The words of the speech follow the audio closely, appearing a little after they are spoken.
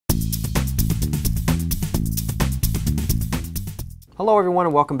Hello everyone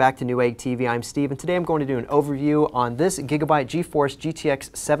and welcome back to Newegg TV. I'm Steve and today I'm going to do an overview on this GIGABYTE GeForce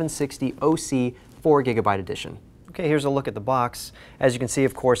GTX 760 OC 4GB edition. Okay, here's a look at the box. As you can see,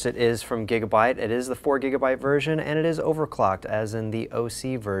 of course, it is from GIGABYTE. It is the 4GB version and it is overclocked as in the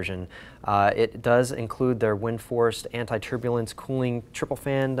OC version. It does include their WINDFORCE anti-turbulence cooling triple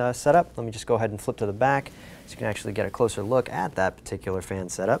fan setup. Let me just go ahead and flip to the back so you can actually get a closer look at that particular fan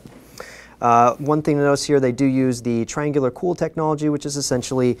setup. One thing to notice here, they do use the triangular cool technology, which is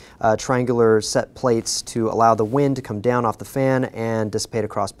essentially triangular set plates to allow the wind to come down off the fan and dissipate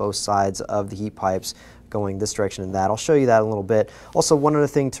across both sides of the heat pipes going this direction and that. I'll show you that in a little bit. Also, one other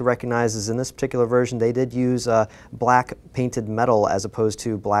thing to recognize is in this particular version, they did use black painted metal as opposed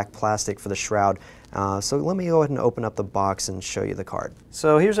to black plastic for the shroud. So let me go ahead and open up the box and show you the card.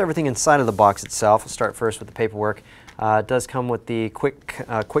 So here's everything inside of the box itself. We'll start first with the paperwork. It does come with the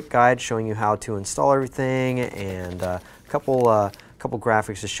quick guide showing you how to install everything, and a couple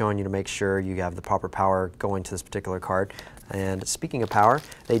graphics just showing you to make sure you have the proper power going to this particular card. And speaking of power,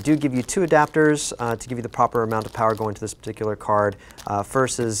 they do give you two adapters to give you the proper amount of power going to this particular card.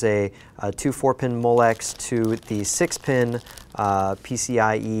 First is a two 4-pin Molex to the 6-pin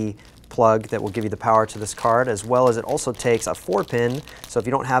PCIe plug that will give you the power to this card, as well as it also takes a 4-pin. So if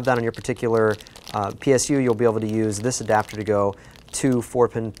you don't have that on your particular PSU, you'll be able to use this adapter to go two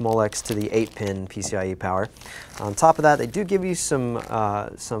 4-pin Molex to the 8-pin PCIe power. On top of that, they do give you some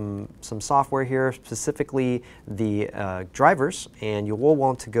software here, specifically the drivers, and you will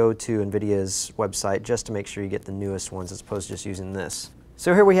want to go to NVIDIA's website just to make sure you get the newest ones as opposed to just using this.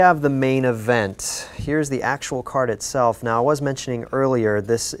 So here we have the main event. Here's the actual card itself. Now, I was mentioning earlier,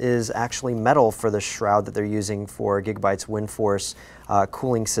 this is actually metal for the shroud that they're using for GIGABYTE's WINDFORCE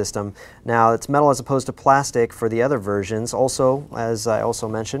cooling system. Now, it's metal as opposed to plastic for the other versions. Also, as I also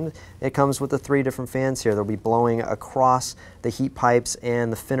mentioned, it comes with the 3 different fans here. They'll be blowing across the heat pipes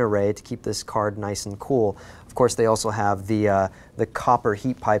and the fin array to keep this card nice and cool. Of course, they also have the copper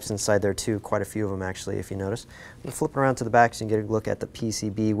heat pipes inside there too, quite a few of them actually, if you notice. We'll flip around to the back so you can get a look at the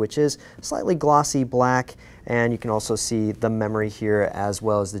PCB, which is slightly glossy black, and you can also see the memory here as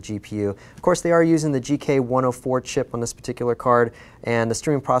well as the GPU. Of course, they are using the GK104 chip on this particular card, and the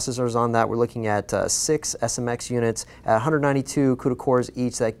streaming processors on that, we're looking at 6 SMX units at 192 CUDA cores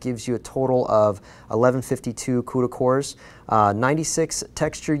each. That gives you a total of 1152 CUDA cores, 96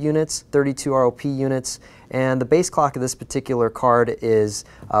 texture units, 32 ROP units, and the base clock of this particular card is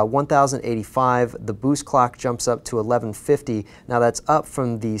 1085. The boost clock jumps up to 1150. Now that's up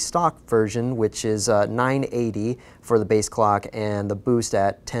from the stock version, which is 980 for the base clock, and the boost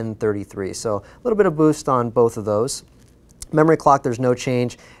at 1033. So a little bit of boost on both of those. Memory clock, there's no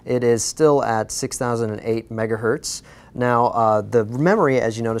change. It is still at 6008 megahertz. Now the memory,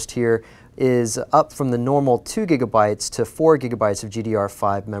 as you noticed here, is up from the normal 2 gigabytes to 4 gigabytes of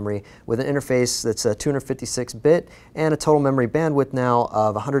GDDR5 memory with an interface that's 256-bit and a total memory bandwidth now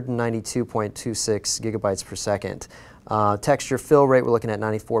of 192.26 gigabytes per second. Texture fill rate, we're looking at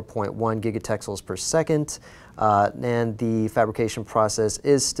 94.1 gigatexels per second. And the fabrication process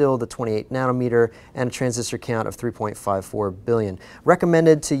is still the 28 nanometer and a transistor count of 3.54 billion.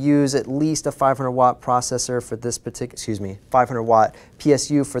 Recommended to use at least a 500 watt processor for this particular, 500 watt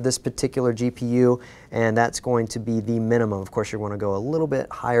PSU for this particular GPU, and that's going to be the minimum. Of course, you want to go a little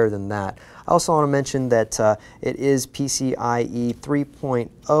bit higher than that. I also want to mention that it is PCIe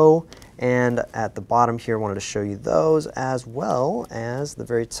 3.0, and at the bottom here, I wanted to show you those, as well as the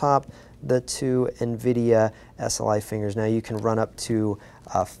very top, the 2 NVIDIA SLI fingers. Now you can run up to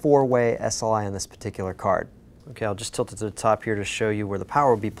 4-way SLI on this particular card. Okay, I'll just tilt it to the top here to show you where the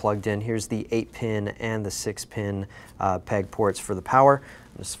power will be plugged in. Here's the 8-pin and the 6-pin PEG ports for the power.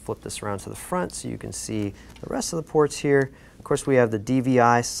 I'll just flip this around to the front so you can see the rest of the ports here. Of course, we have the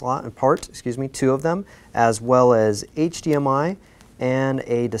DVI slot and port, 2 of them, as well as HDMI and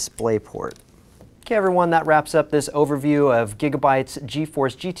a display port. Okay everyone, that wraps up this overview of GIGABYTE's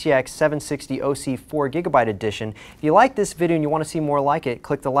GeForce GTX 760 OC 4GB edition. If you like this video and you want to see more like it,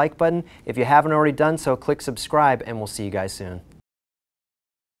 click the like button. If you haven't already done so, click subscribe, and we'll see you guys soon.